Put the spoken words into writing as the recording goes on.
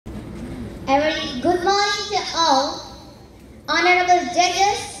A very good morning to all, honorable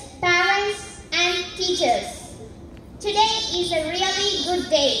judges, parents and teachers. Today is a really good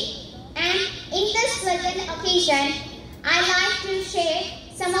day, and in this pleasant occasion, I like to share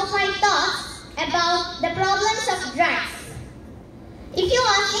some of my thoughts about the problems of drugs. If you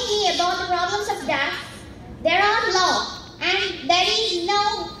are thinking about the problems of drugs, there are law and there is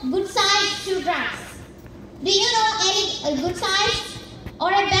no good side to drugs. Do you know any good sides or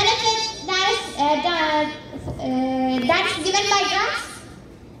a benefit that's given by drugs?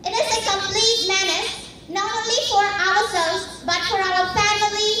 It is a complete menace not only for ourselves but for our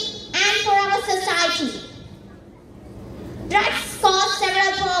family and for our society. Drugs cause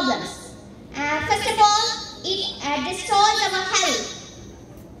several problems. First of all, it destroys our health.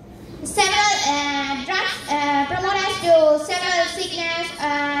 Several drugs promote us to several sickness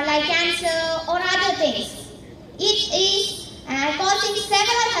like cancer or other things. It is causing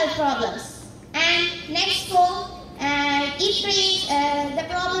several health problems. And next it creates the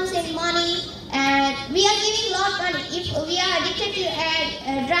problems in money. We are giving lot of money. If we are addicted to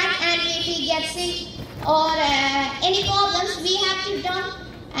a drug and if we get sick or any problems, we have to don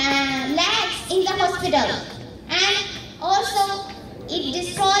lakhs in the hospital. And also it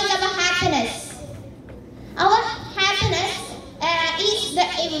destroys our happiness. Our happiness is the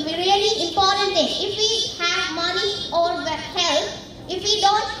really important thing. If we have money or health, if we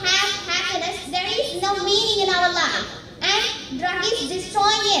don't have happiness, there is no meaning in our life. And drug is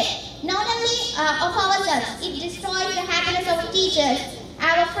destroying it. Not only of ourselves, it destroys the happiness of our teachers,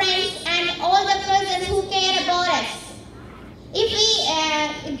 our friends, and all the persons who care about us. If we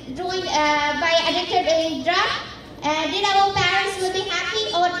by addicted to drug, did our parents will be happy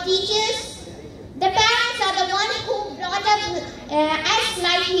or teachers? The parents are the ones who brought up us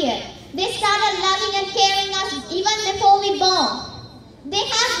like here. They started loving and caring us even before we born. They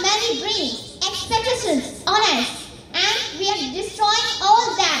have many dreams, expectations on us, and we are destroying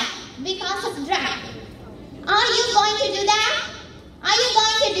all that because of drug. Are you going to do that? Are you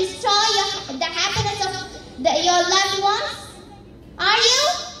going to destroy the happiness of your loved ones? Are you?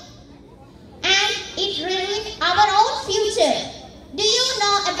 And it ruins our own future. Do you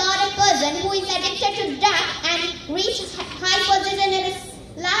know about a person who is addicted to drug and reach high position in his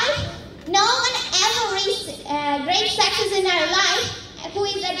life? No one ever reached great success in our life who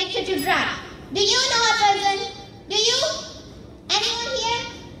is addicted to drug. Do you know a person? Do you? Anyone here?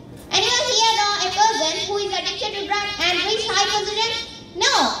 Anyone here know a person who is addicted to drug and reach high position?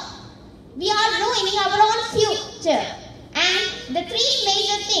 No. We are ruining our own future. And the three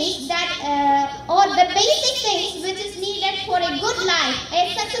major things that, or the basic things which is needed for a good life,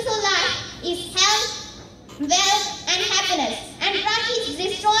 a successful life, is health, wealth, and happiness. And drug is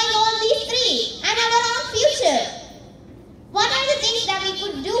destroying all these three and our own future. What are the things that we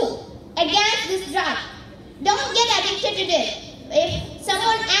could do against this drug? Don't get addicted to it. If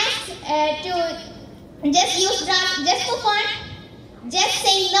someone asks to just use drugs just for fun, just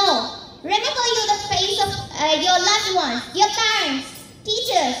say no. Remember you the face of your loved ones, your parents,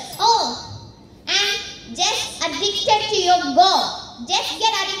 teachers, all. And just addicted to your goal. Just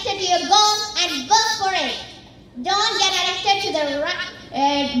get addicted to your goal and work for it. Don't get addicted to the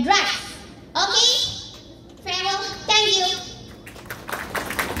drugs. Okay? Farewell. Thank you.